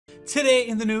Today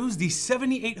in the news, the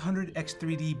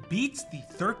 7800X3D beats the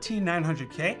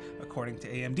 13900K, according to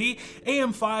AMD.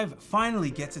 AM5 finally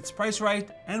gets its price right,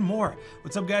 and more.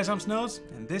 What's up, guys? I'm Snows,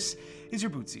 and this is your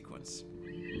boot sequence.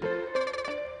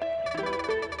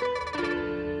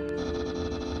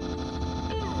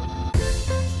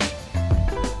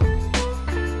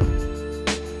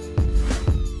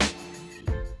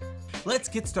 Let's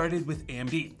get started with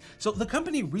AMD. So the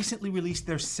company recently released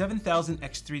their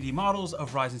 7000X3D models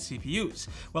of Ryzen CPUs.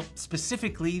 Well,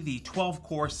 specifically the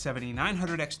 12-core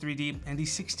 7900X3D and the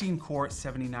 16-core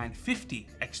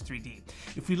 7950X3D.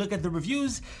 If we look at the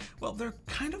reviews, well, they're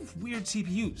kind of weird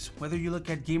CPUs. Whether you look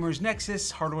at Gamers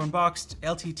Nexus, Hardware Unboxed,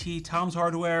 LTT, Tom's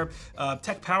Hardware,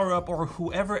 Tech PowerUp, or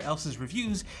whoever else's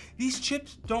reviews, these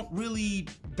chips don't really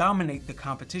dominate the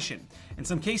competition. In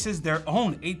some cases, their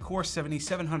own 8-core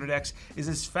 7700X is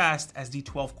as fast as the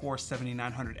 12-core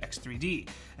 7900X3D,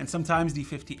 and sometimes the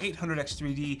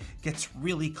 5800X3D gets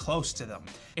really close to them.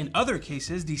 In other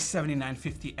cases, the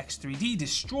 7950X3D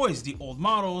destroys the old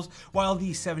models, while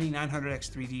the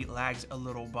 7900X3D lags a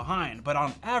little behind. But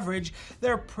on average,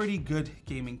 they're pretty good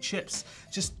gaming chips,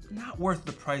 just not worth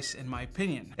the price in my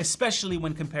opinion, especially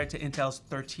when compared to Intel's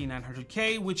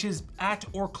 13900K, which is at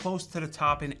or close to the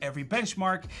top in every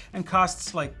benchmark and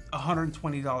costs like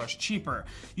 $120 cheaper.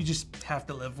 You just have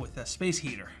to live with a space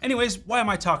heater. Anyways, why am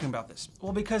I talking about this?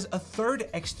 Well, because a third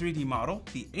X3D model,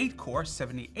 the 8-core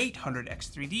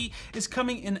 7800X3D, is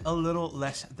coming in a little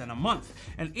less than a month,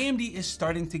 and AMD is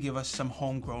starting to give us some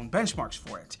homegrown benchmarks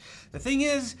for it. The thing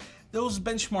is, those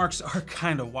benchmarks are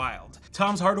kind of wild.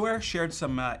 Tom's Hardware shared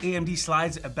some AMD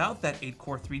slides about that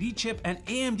 8-core 3D chip, and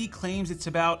AMD claims it's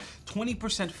about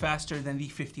 20% faster than the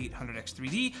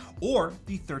 5800X3D or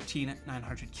the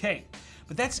 13900K.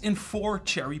 But that's in 4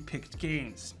 cherry-picked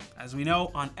games. As we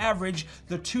know, on average,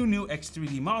 the 2 new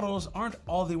X3D models aren't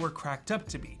all they were cracked up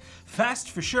to be. Fast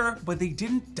for sure, but they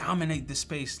didn't dominate the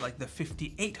space like the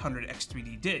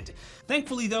 5800X3D did.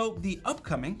 Thankfully though, the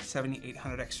upcoming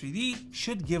 7800X3D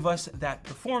should give us that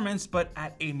performance, but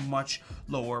at a much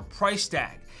lower price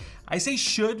tag. I say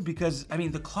should because, I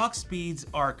mean, the clock speeds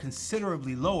are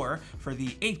considerably lower for the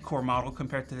 8-core model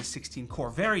compared to the 16-core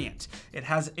variant. It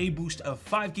has a boost of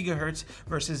 5 GHz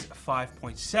versus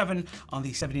 5.7 on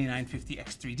the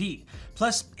 7950X3D.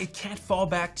 Plus, it can't fall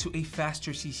back to a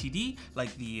faster CCD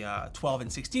like the 12 and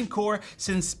 16-core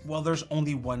since, well, there's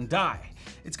only one die.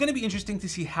 It's going to be interesting to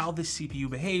see how this CPU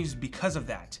behaves because of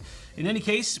that. In any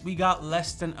case, we got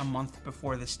less than a month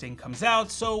before this thing comes out,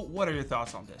 so what are your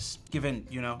thoughts on this? Given,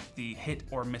 you know, the hit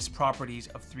or miss properties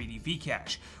of 3D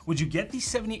V-Cache. Would you get the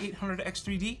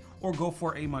 7800X3D or go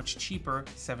for a much cheaper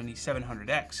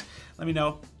 7700X? Let me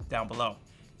know down below.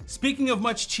 Speaking of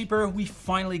much cheaper, we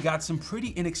finally got some pretty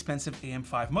inexpensive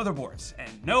AM5 motherboards.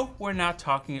 And no, we're not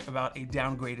talking about a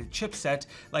downgraded chipset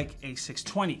like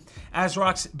A620.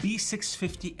 ASRock's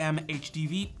B650M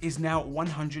HDV is now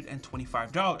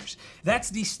 $125.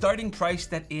 That's the starting price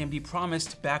that AMD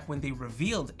promised back when they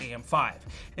revealed AM5.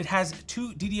 It has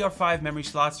 2 DDR5 memory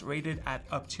slots rated at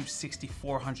up to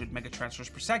 6400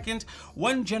 megatransfers per second,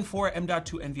 1 Gen 4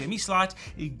 M.2 NVMe slot,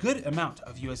 a good amount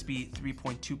of USB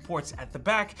 3.2 ports at the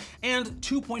back, and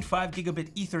 2.5 gigabit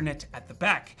Ethernet at the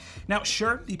back. Now,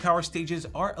 sure, the power stages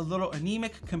are a little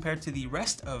anemic compared to the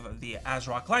rest of the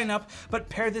ASRock lineup, but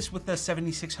pair this with the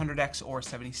 7600X or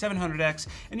 7700X,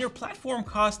 and your platform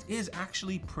cost is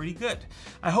actually pretty good.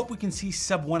 I hope we can see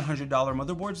sub $100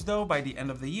 motherboards though by the end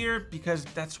of the year, because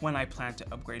that's when I plan to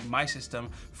upgrade my system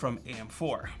from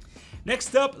AM4.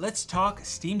 Next up, let's talk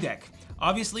Steam Deck.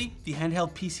 Obviously, the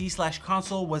handheld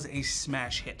PC/console was a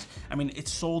smash hit. I mean, it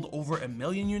sold over 1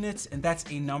 million units, and that's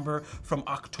a number from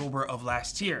October of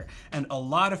last year. And a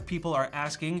lot of people are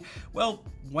asking, well,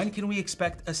 when can we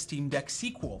expect a Steam Deck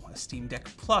sequel, a Steam Deck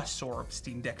Plus or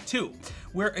Steam Deck 2?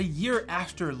 We're a year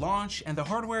after launch, and the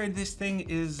hardware in this thing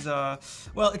is,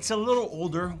 well, it's a little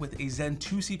older with a Zen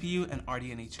 2 CPU and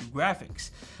RDNA 2 graphics.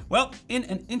 Well, in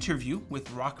an interview with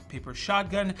Rock Paper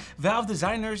Shotgun, Valve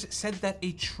designers said that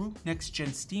a true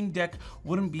next-gen Steam Deck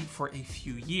wouldn't be for a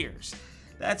few years.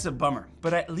 That's a bummer,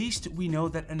 but at least we know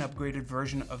that an upgraded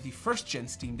version of the first-gen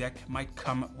Steam Deck might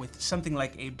come with something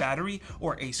like a battery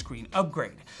or a screen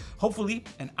upgrade. Hopefully,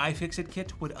 an iFixit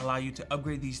kit would allow you to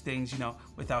upgrade these things, you know,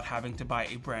 without having to buy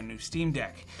a brand new Steam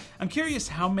Deck. I'm curious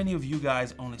how many of you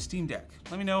guys own a Steam Deck.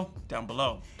 Let me know down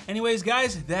below. Anyways,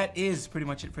 guys, that is pretty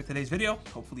much it for today's video.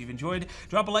 Hopefully you've enjoyed.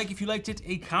 Drop a like if you liked it,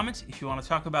 a comment if you want to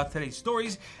talk about today's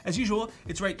stories. As usual,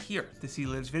 it's right here to see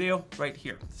Liv's video, right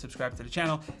here. Subscribe to the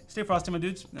channel. Stay frosty, my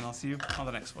dudes, and I'll see you on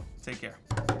the next one. Take care.